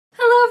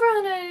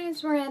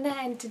name's Miranda,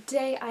 and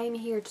today I am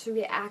here to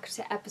react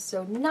to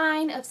episode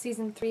 9 of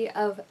season 3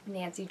 of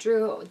Nancy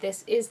Drew.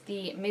 This is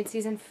the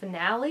mid-season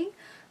finale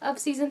of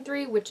season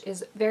 3, which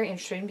is very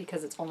interesting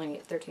because it's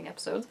only 13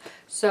 episodes.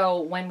 So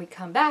when we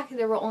come back,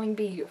 there will only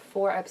be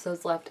 4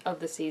 episodes left of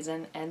the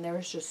season, and there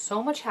is just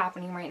so much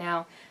happening right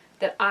now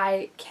that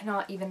I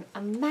cannot even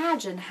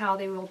imagine how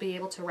they will be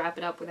able to wrap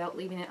it up without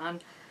leaving it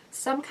on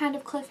some kind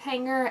of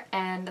cliffhanger.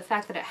 And the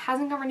fact that it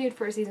hasn't got renewed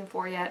for season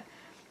 4 yet,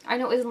 I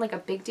know it isn't like a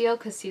big deal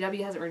because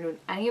CW hasn't renewed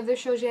any of their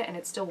shows yet, and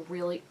it's still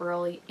really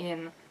early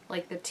in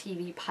like the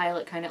TV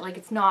pilot kind of, like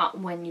it's not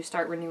when you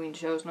start renewing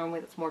shows.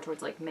 Normally it's more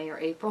towards like May or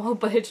April,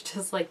 but it's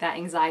just like that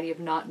anxiety of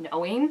not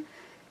knowing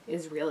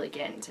is really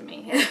getting to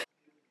me.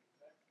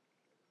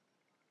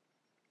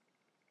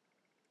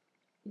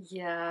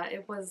 Yeah,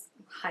 it was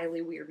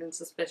highly weird and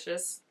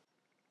suspicious.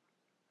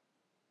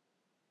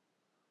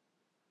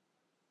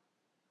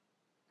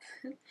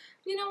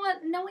 You know what?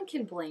 No one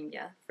can blame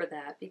you for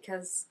that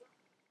because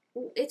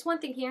it's one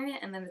thing hearing it,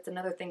 and then it's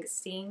another thing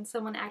seeing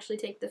someone actually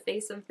take the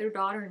face of their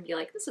daughter and be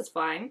like, this is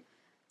fine.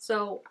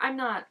 So I'm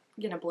not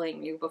gonna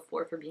blame you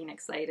before for being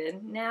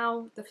excited.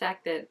 Now, the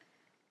fact that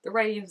the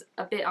writing's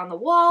a bit on the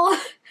wall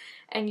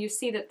and you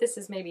see that this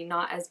is maybe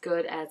not as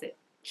good as it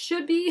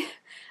should be,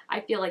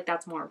 I feel like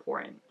that's more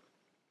important.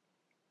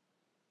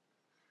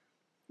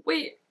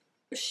 Wait,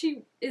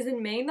 she is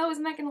in Maine though?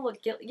 Isn't that gonna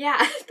look guilty?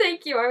 Yeah,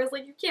 thank you. I was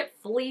like, you can't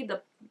flee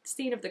the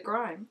scene of the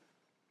crime.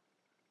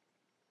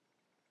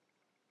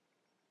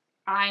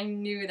 I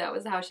knew that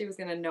was how she was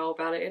gonna know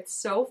about it. It's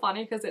so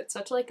funny because it's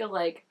such like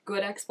a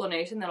good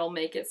explanation that'll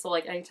make it so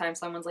like anytime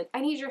someone's like, I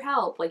need your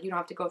help, like you don't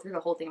have to go through the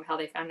whole thing of how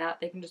they found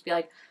out. They can just be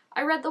like,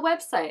 I read the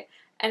website.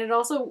 And it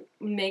also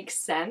makes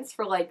sense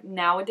for like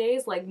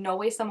nowadays, like no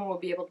way someone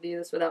would be able to do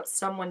this without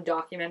someone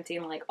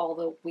documenting like all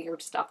the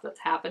weird stuff that's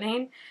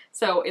happening.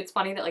 So it's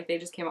funny that like they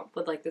just came up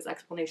with like this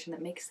explanation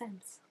that makes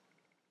sense.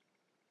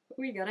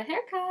 We got a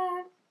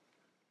haircut.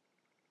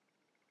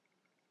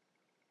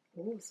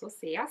 Ooh, so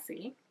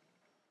sassy.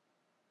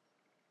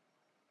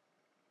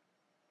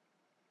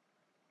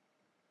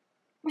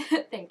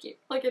 Thank you.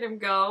 Look at him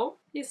go.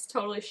 He's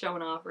totally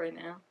showing off right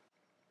now.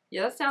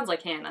 Yeah, that sounds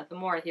like Hannah. The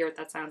more I hear it,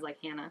 that sounds like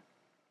Hannah.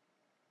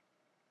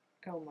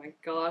 Oh my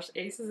gosh,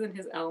 Ace is in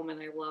his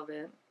element. I love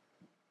it.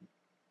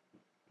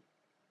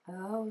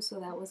 Oh, so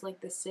that was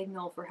like the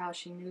signal for how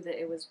she knew that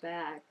it was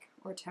back.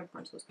 Or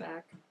Temperance was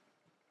back.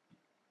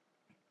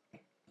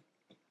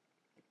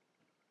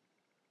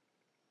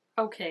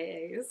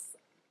 Okay, Ace.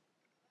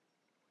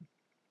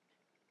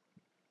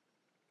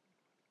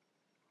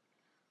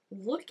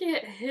 Look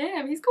at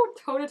him. He's going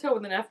toe-to-toe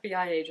with an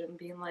FBI agent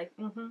being like,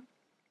 mm-hmm.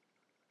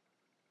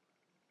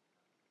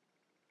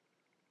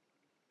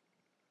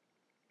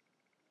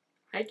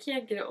 I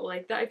can't get it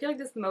like that. I feel like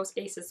this is the most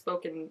Ace has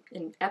spoken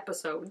in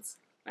episodes.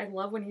 I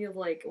love when he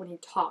when he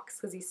talks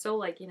because he's so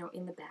like, you know,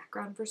 in the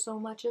background for so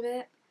much of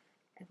it.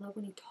 I love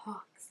when he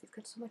talks. He's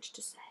got so much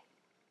to say.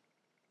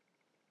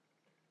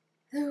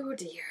 Oh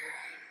dear.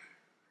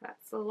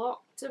 That's a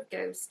lot of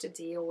ghosts to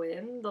deal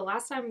with. The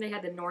last time they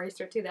had the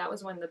Nor'easter too, that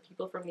was when the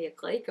people from the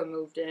Aglaika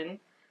moved in.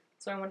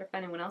 So I wonder if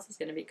anyone else is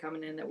going to be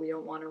coming in that we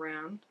don't want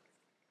around.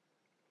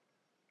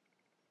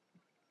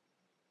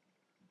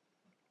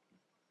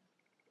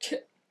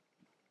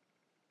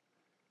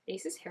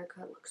 Ace's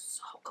haircut looks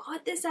so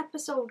good this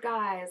episode,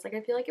 guys. Like, I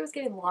feel like it was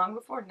getting long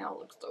before. Now it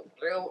looks so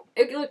real.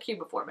 It looked cute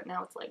before, but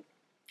now it's like...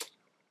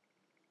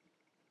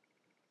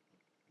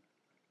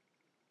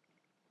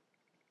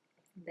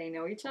 They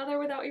know each other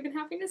without even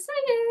having to say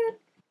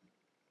it.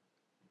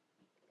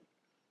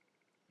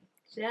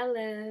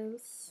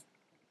 Jealous.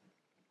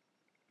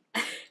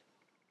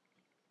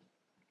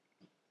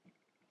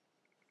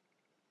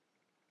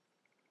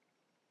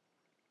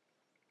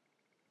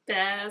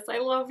 Bess, I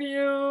love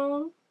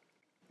you.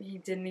 He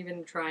didn't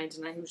even try and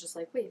deny. He was just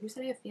like, wait, who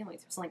said I have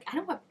feelings? He was like, I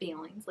don't have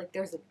feelings. Like,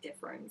 there's a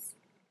difference.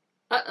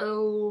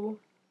 Uh-oh.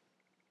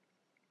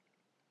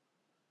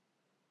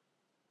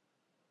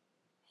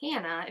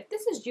 Hannah, if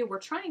this is you, we're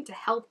trying to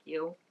help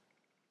you.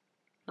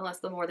 Unless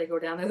the more they go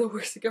down there, the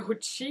worse it goes.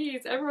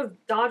 Jeez, everyone's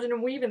dodging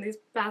and weaving these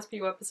past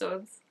few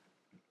episodes.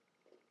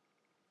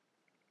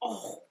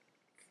 Oh,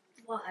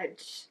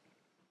 fudge.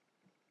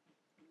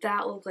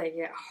 That looked like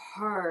it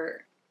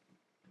hurt.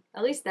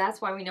 At least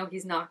that's why we know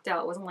he's knocked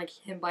out. It wasn't like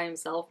him by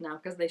himself now,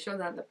 because they showed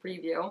that in the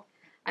preview.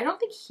 I don't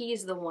think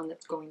he's the one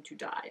that's going to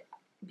die.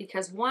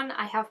 Because one,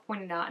 I have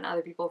pointed out, and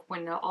other people have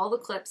pointed out, all the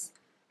clips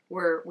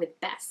were with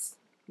Bess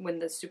when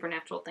the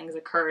supernatural things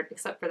occurred,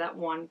 except for that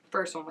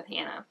first one with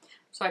Hannah.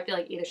 So I feel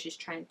like either she's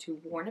trying to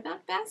warn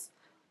about Bess,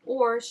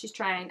 or she's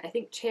trying, I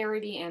think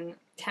Charity and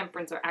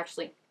Temperance are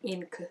actually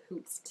in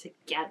cahoots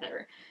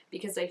together.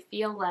 Because I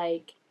feel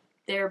like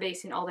they're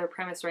basing all their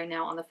premise right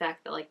now on the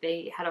fact that like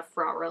they had a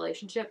fraught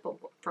relationship, but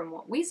from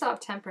what we saw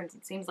of Temperance,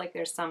 it seems like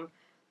there's some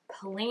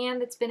plan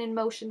that's been in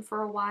motion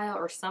for a while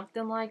or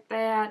something like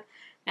that.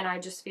 And I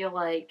just feel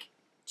like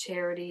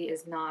Charity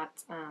is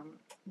not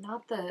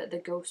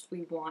the ghost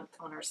we want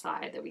on our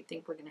side that we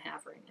think we're gonna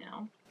have right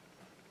now.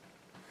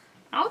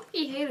 I don't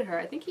think he hated her.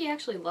 I think he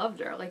actually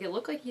loved her. Like, it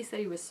looked like he said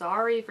he was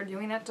sorry for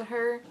doing that to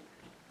her.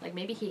 Like,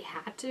 maybe he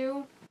had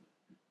to.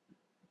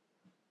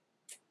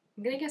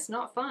 I'm gonna guess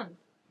not fun.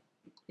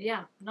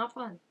 Yeah, not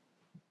fun.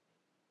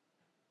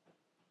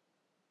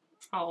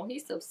 Oh,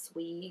 he's so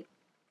sweet.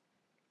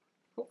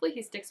 Hopefully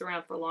he sticks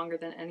around for longer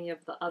than any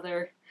of the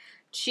other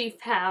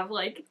chief have.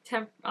 Like,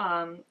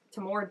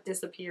 Tamora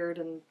disappeared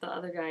and the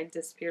other guy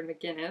disappeared,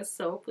 McGinnis.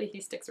 So hopefully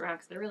he sticks around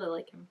because I really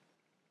like him.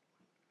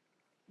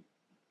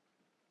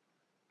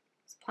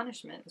 His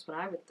punishment is what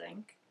I would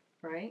think,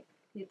 right?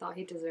 He thought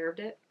he deserved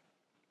it.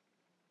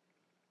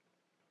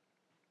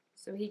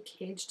 So he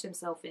caged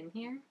himself in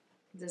here?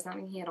 Does that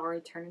mean he had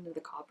already turned into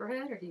the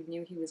Copperhead, or he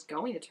knew he was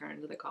going to turn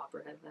into the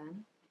Copperhead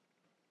then?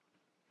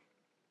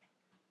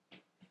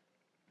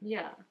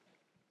 Yeah.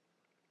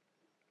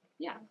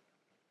 Yeah.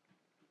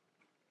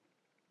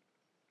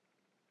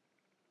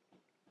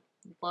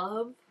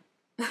 Love?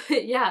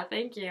 Yeah,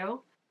 thank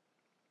you.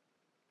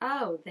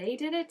 Oh, they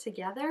did it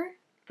together?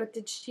 But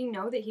did she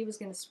know that he was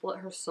going to split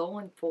her soul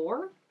in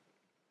four?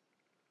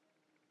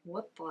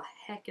 What the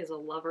heck is a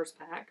lover's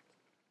pact?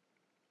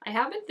 I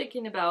have been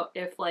thinking about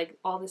if, like,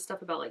 all this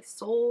stuff about, like,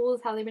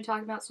 souls, how they've been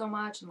talking about so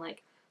much, and,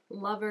 like,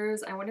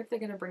 lovers. I wonder if they're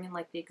going to bring in,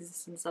 like, the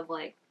existence of,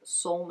 like,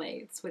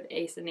 soulmates with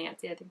Ace and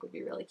Nancy. I think would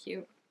be really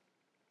cute.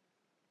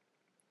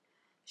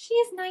 She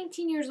is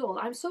 19 years old.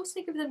 I'm so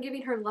sick of them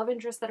giving her love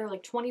interests that are,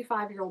 like,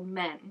 25-year-old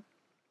men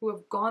who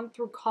have gone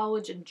through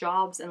college and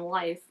jobs and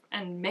life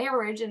and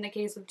marriage in the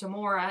case of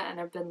Tamora and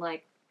have been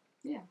like,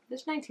 yeah,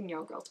 this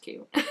 19-year-old girl's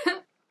cute.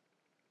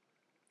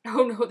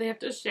 Oh no, they have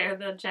to share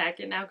the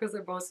jacket now because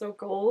they're both so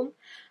cold.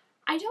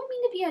 I don't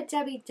mean to be a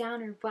Debbie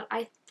Downer, but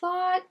I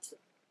thought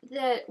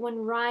that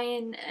when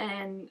Ryan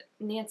and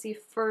Nancy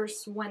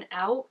first went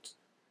out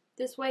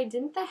this way,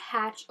 didn't the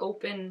hatch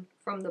open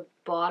from the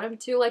bottom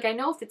too? Like, I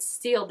know if it's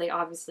sealed, they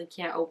obviously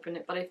can't open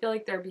it, but I feel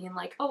like they're being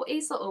like, oh,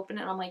 Ace will open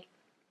it. And I'm like,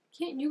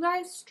 can't you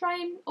guys try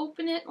and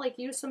open it? Like,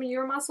 use some of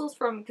your muscles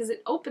from, because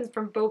it opens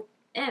from both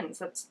ends.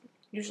 That's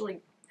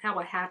usually how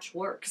a hatch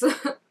works.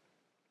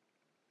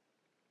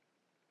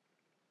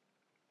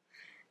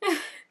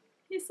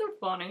 He's so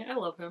funny. I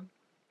love him.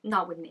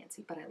 Not with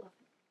Nancy, but I love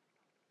him.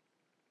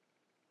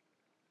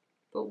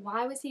 But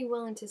why was he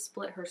willing to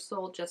split her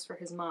soul just for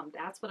his mom?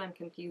 That's what I'm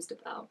confused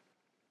about.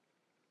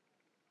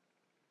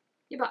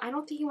 Yeah, but I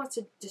don't think he wants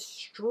to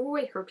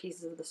destroy her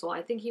pieces of the soul.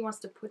 I think he wants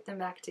to put them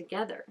back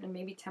together, and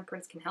maybe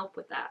Temperance can help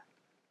with that.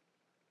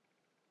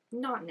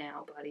 Not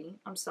now, buddy.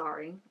 I'm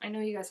sorry. I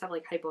know you guys have,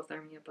 like,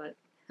 hypothermia, but...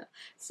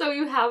 So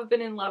you have been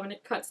in love and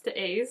it cuts to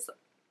Ace.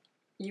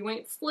 You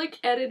ain't slick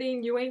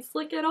editing. You ain't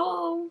slick at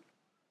all.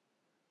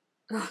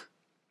 Ugh.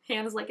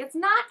 Hannah's like, it's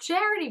not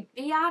charity,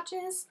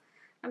 biatches.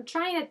 I'm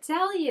trying to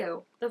tell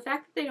you. The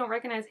fact that they don't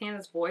recognize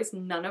Hannah's voice,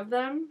 none of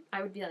them,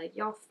 I would be like,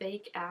 y'all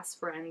fake ass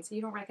friends.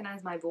 You don't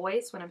recognize my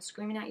voice when I'm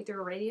screaming at you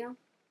through a radio?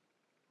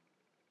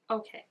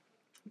 Okay.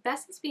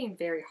 Bess is being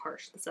very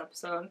harsh this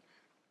episode.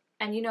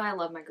 And you know I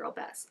love my girl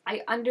Bess.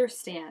 I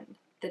understand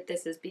that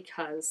this is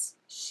because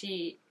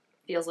she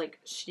feels like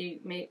she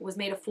was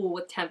made a fool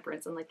with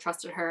Temperance and, like,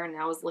 trusted her and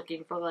now is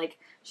looking for, like,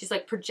 she's,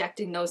 like,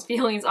 projecting those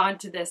feelings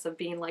onto this of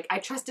being like, I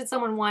trusted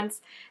someone once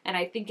and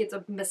I think it's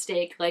a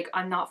mistake, like,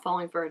 I'm not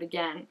falling for it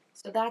again.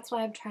 So that's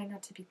why I'm trying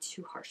not to be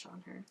too harsh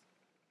on her.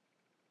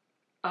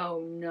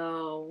 Oh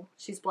no,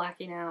 she's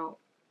blacking out.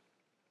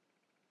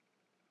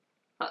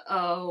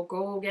 Uh-oh,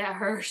 go get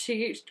her.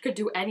 She could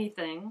do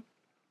anything.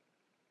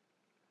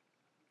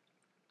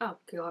 Oh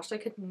gosh, I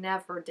could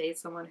never date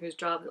someone whose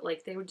job,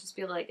 like, they would just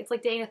be like, it's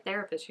like dating a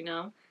therapist, you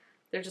know?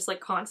 They're just, like,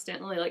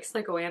 constantly, like,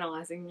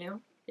 psychoanalyzing you.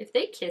 If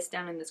they kiss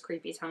down in this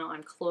creepy tunnel,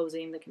 I'm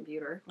closing the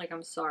computer. Like,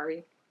 I'm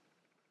sorry.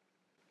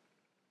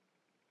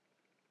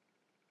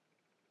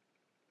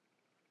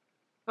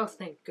 Oh,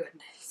 thank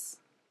goodness.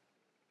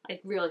 I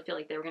really feel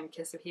like they were gonna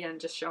kiss if he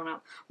hadn't just shown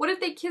up. What if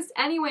they kissed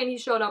anyway and he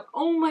showed up?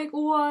 Oh my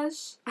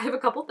gosh. I have a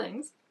couple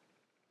things.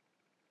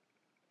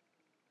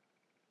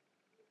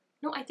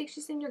 No, I think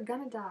she's saying you're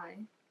gonna die.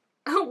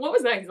 What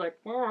was that? He's like,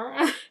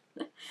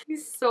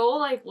 he's so,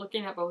 like,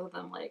 looking at both of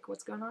them like,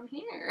 what's going on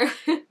here?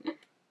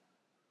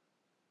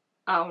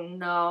 Oh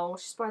no,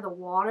 she's by the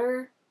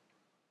water?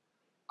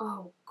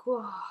 Oh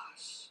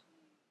gosh.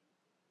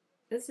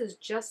 This is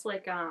just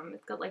like,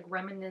 it's got, like,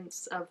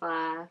 remnants of,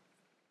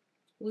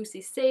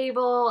 Lucy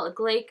Sable,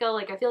 Glaca.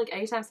 Like, I feel like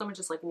anytime someone's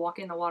just, like,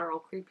 walking in the water all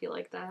creepy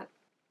like that.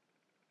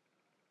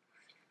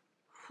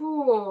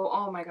 Whew,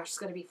 oh my gosh, it's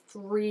gonna be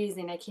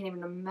freezing. I can't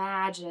even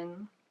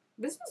imagine.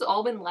 This has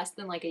all been less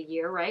than, like, a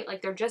year, right?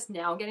 Like, they're just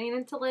now getting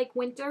into, like,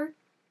 winter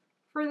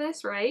for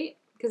this, right?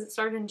 Because it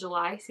started in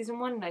July, season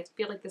 1, and I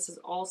feel like this has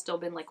all still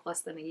been, like,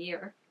 less than a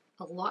year.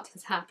 A lot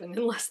has happened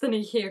in less than a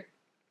year.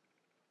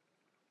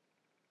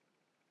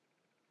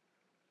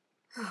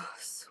 Oh,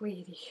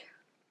 sweetie.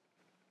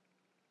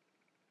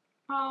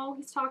 Oh,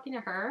 he's talking to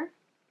her?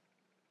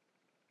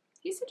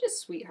 He's such a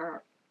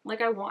sweetheart.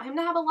 Like, I want him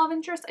to have a love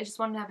interest, I just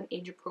want him to have an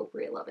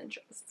age-appropriate love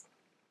interest.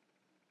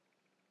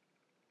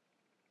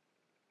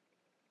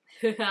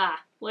 Look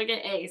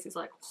at Ace, he's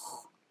like,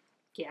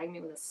 gag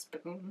me with a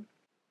spoon.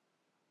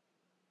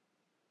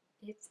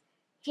 It's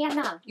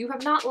Hannah. You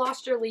have not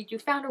lost your lead. You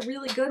found a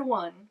really good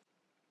one.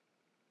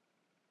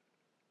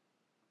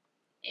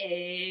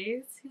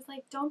 Ace. He's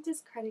like, don't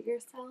discredit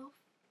yourself.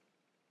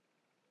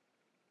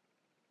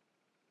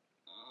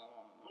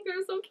 Oh,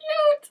 they're so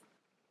cute.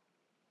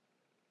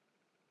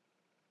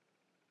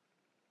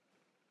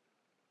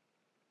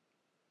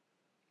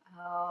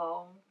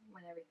 Oh,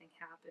 when everything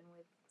happened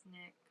with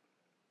Nick.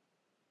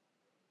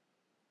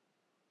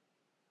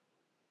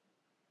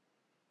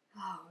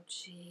 Oh,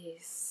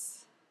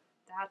 jeez.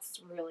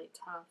 That's really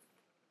tough.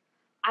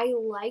 I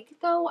like,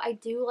 though, I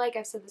do like,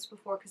 I've said this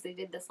before because they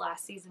did this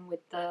last season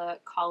with the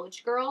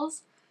college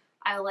girls.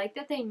 I like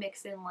that they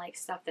mix in, like,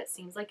 stuff that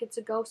seems like it's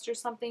a ghost or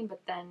something,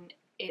 but then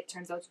it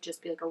turns out to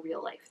just be, like, a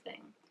real life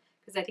thing.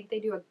 Because I think they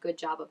do a good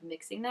job of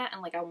mixing that,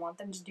 and, like, I want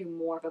them to do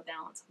more of a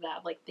balance of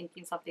that, like,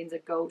 thinking something's a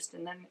ghost,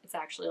 and then it's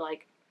actually,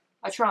 like,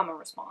 a trauma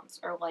response,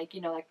 or, like,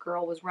 you know, that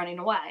girl was running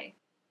away.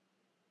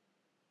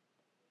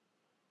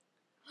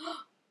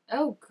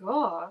 Oh,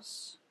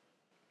 gosh.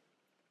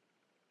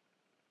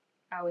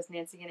 Oh, is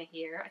Nancy gonna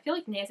hear? I feel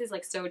like Nancy's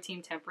like so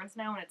Team Temperance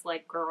now, and it's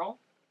like, girl,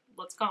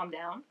 let's calm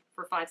down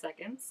for 5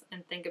 seconds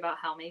and think about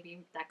how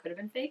maybe that could have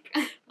been fake.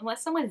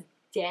 Unless someone's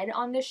dead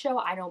on this show,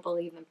 I don't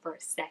believe them for a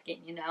second.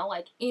 You know,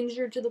 like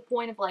injured to the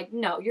point of like,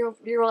 no,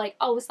 you're like,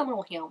 oh, someone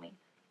will heal me.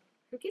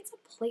 Who gets a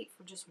plate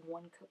for just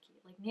one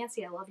cookie? Like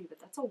Nancy, I love you, but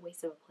that's a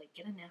waste of a plate.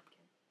 Get a napkin.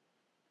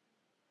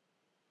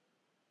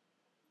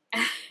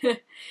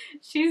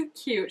 She's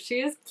cute.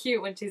 She is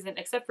cute when she's in,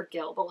 except for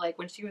Gil, but like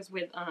when she was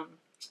with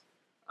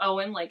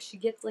Owen, like she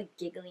gets like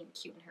giggly and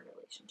cute in her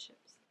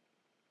relationships.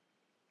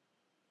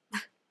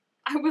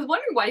 I was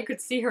wondering why you could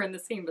see her in the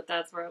scene, but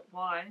that's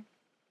why.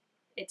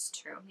 It's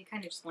true. You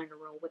kind of just learn to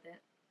roll with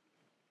it.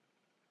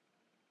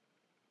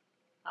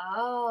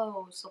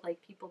 Oh, so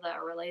like people that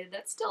are related.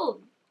 That's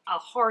still a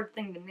hard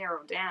thing to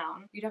narrow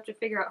down. You'd have to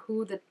figure out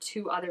who the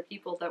 2 other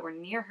people that were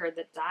near her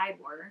that died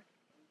were.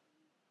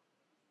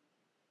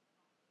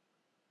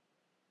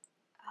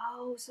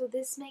 Oh, so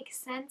this makes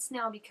sense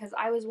now because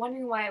I was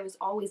wondering why it was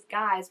always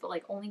guys, but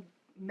like only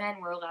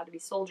men were allowed to be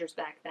soldiers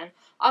back then.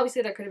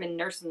 Obviously, there could have been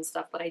nurses and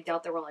stuff, but I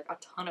doubt there were like a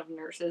ton of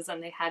nurses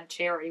and they had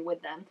Cherry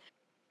with them.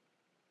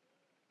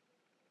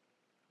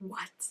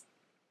 What?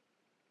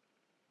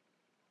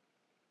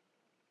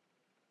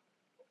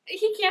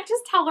 He can't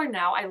just tell her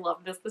now. I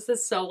love this. This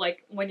is so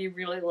like when you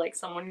really like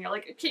someone, you're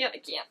like, I can't.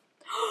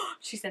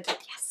 She sent it.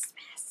 Yes,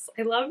 miss.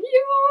 I love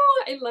you.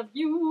 I love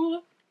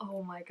you.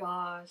 Oh my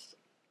gosh.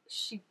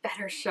 She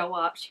better show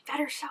up. She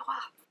better show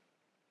up.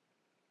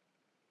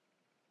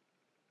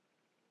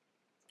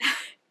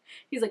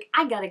 He's like,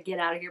 I gotta get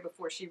out of here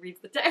before she reads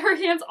her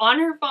hands on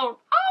her phone. Oh my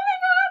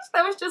gosh,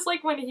 that was just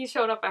like when he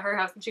showed up at her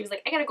house and she was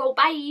like, I gotta go,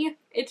 bye.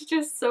 It's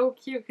just so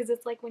cute because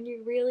it's like when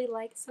you really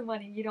like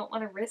someone and you don't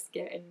want to risk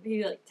it. And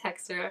he like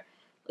texts her,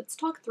 let's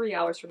talk 3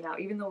 hours from now,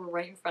 even though we're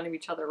right in front of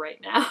each other right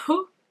now.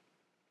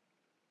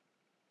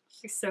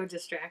 She's so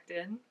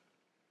distracted.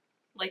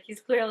 Like he's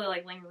clearly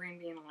like lingering,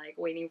 being like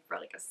waiting for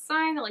like a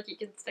sign that like he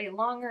can stay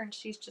longer, and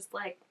she's just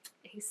like,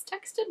 he's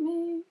texted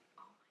me.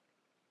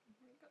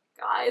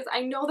 Guys, I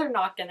know they're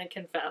not gonna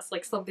confess.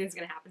 Like something's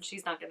gonna happen.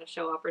 She's not gonna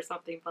show up or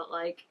something. But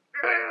like,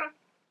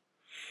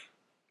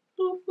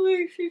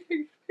 hopefully she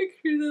takes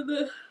pictures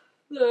of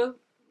the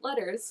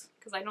letters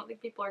because I don't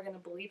think people are gonna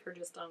believe her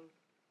just on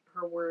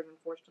her word.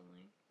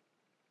 Unfortunately.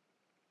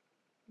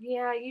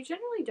 Yeah, you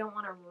generally don't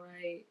want to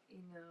write,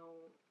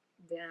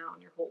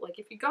 down your whole like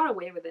if you got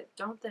away with it,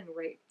 don't then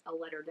write a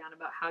letter down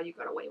about how you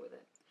got away with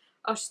it.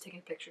 Oh, she's taking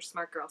a picture.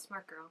 Smart girl.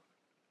 Smart girl.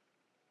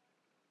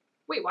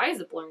 Wait, why is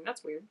it blurring?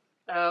 That's weird.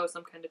 Oh,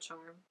 some kind of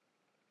charm.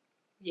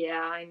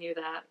 Yeah, I knew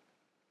that.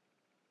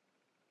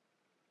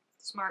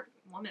 Smart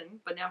woman,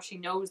 but now she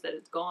knows that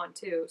it's gone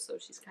too, so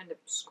she's kind of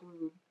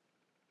screwed.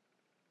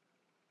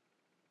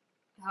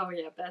 Oh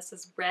yeah, Bess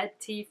is red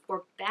tea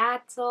for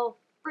battle.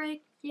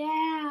 Frick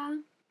yeah.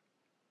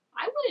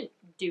 I wouldn't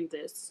do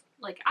this.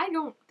 Like, I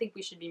don't think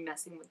we should be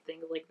messing with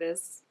things like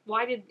this.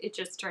 Why did it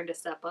just turn to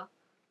Seppa?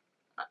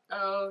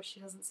 Oh, she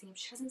doesn't see him.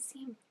 She doesn't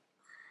see him.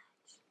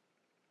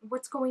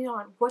 What's going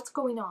on? What's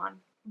going on?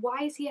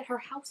 Why is he at her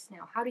house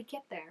now? How'd he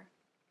get there?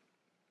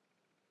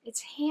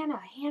 It's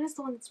Hannah. Hannah's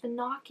the one that's been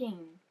knocking.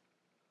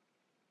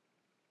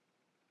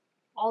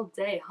 All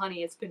day,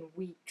 honey. It's been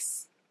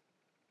weeks.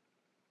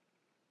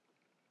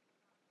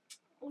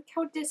 Look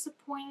how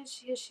disappointed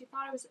she is. She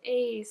thought it was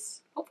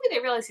Ace. Hopefully they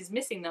realize he's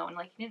missing, though, and,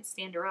 like, he didn't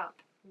stand her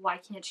up. Why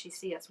can't she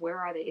see us? Where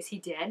are they? Is he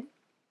dead?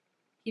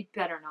 He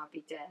better not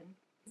be dead.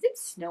 Is it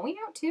snowing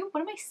out, too?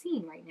 What am I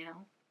seeing right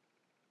now?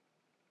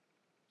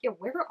 Yeah,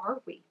 where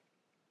are we?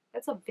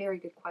 That's a very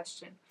good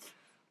question.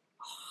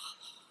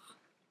 Oh,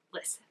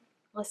 listen.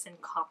 Listen,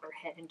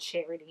 Copperhead and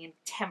Charity and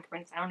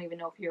Temperance. I don't even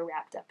know if you're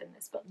wrapped up in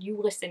this, but you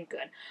listen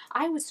good.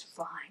 I was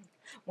fine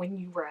when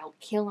you were out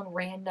killing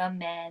random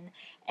men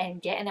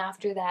and getting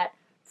after that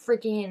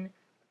freaking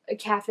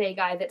cafe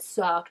guy that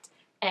sucked,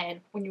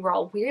 and when you were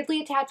all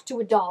weirdly attached to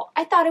a doll.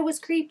 I thought it was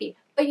creepy,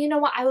 but you know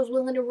what? I was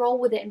willing to roll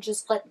with it and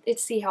just let it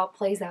see how it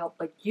plays out.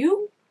 But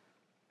you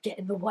get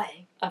in the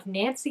way of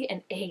Nancy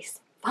and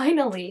Ace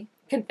finally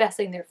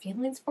confessing their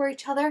feelings for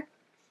each other.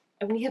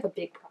 And we have a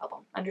big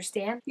problem,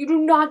 understand? You do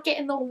not get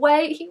in the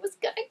way. He was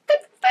gonna confess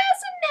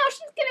and now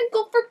she's gonna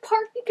go for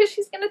party because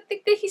she's gonna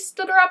think that he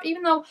stood her up,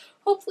 even though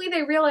hopefully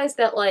they realize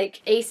that,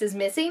 like, Ace is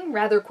missing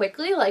rather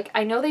quickly. Like,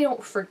 I know they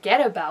don't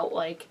forget about,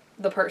 like,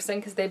 the person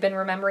because they've been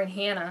remembering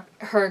Hannah,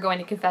 her going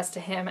to confess to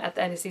him at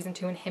the end of season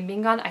 2 and him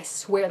being gone. I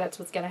swear that's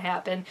what's gonna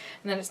happen.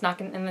 And then it's not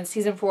gonna, and then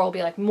season 4 will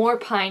be like more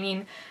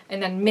pining,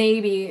 and then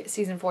maybe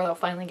season 4 they'll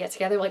finally get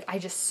together. Like,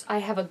 I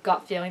have a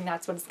gut feeling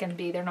that's what it's gonna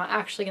be. They're not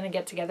actually gonna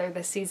get together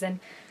this season.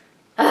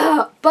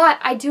 But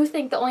I do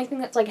think the only thing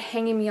that's, like,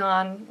 hanging me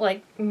on,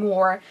 like,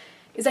 more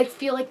is I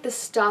feel like the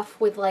stuff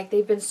with, like,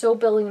 they've been so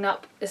building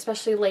up,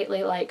 especially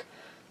lately, like,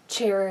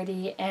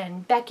 Charity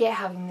and Beckett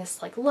having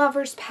this, like,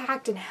 lovers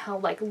pact and how,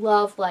 like,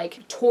 love,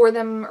 like, tore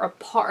them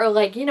apart, or,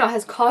 like, you know,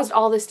 has caused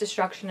all this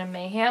destruction and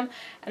mayhem.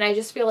 And I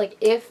just feel like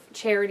if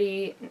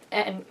Charity,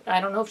 and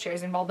I don't know if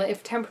Charity's involved, but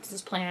if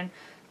Temperance's plan,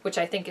 which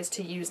I think is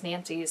to use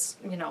Nancy's,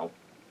 you know,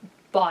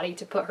 body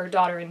to put her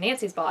daughter in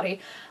Nancy's body,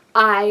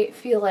 I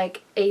feel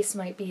like Ace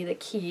might be the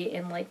key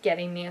in, like,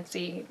 getting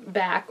Nancy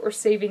back or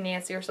saving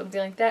Nancy or something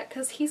like that,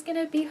 because he's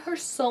gonna be her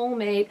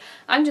soulmate.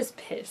 I'm just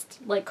pissed.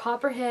 Like,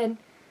 Copperhead,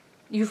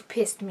 you've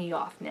pissed me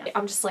off now.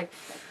 I'm just like,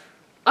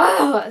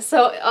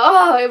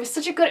 it was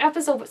such a good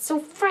episode, but so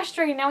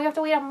frustrating. Now we have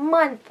to wait a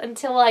month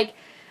until, like,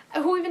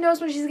 who even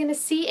knows when she's gonna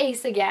see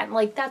Ace again?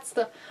 Like, that's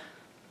the,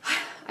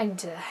 I need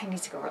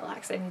to go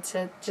relax. I need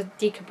to just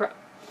decompress.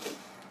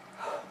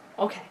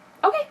 Okay,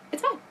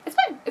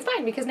 it's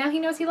fine, because now he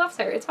knows he loves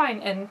her. It's fine,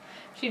 and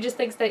she just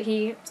thinks that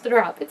he stood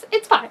her up.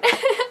 It's fine.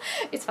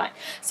 It's fine.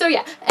 So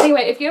yeah,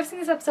 anyway, if you have seen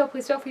this episode,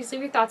 please feel free to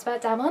leave your thoughts about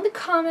it down below in the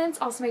comments.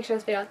 Also, make sure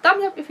to video a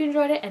thumbs up if you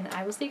enjoyed it, and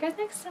I will see you guys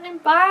next time.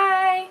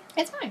 Bye!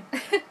 It's fine.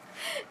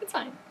 It's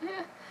fine.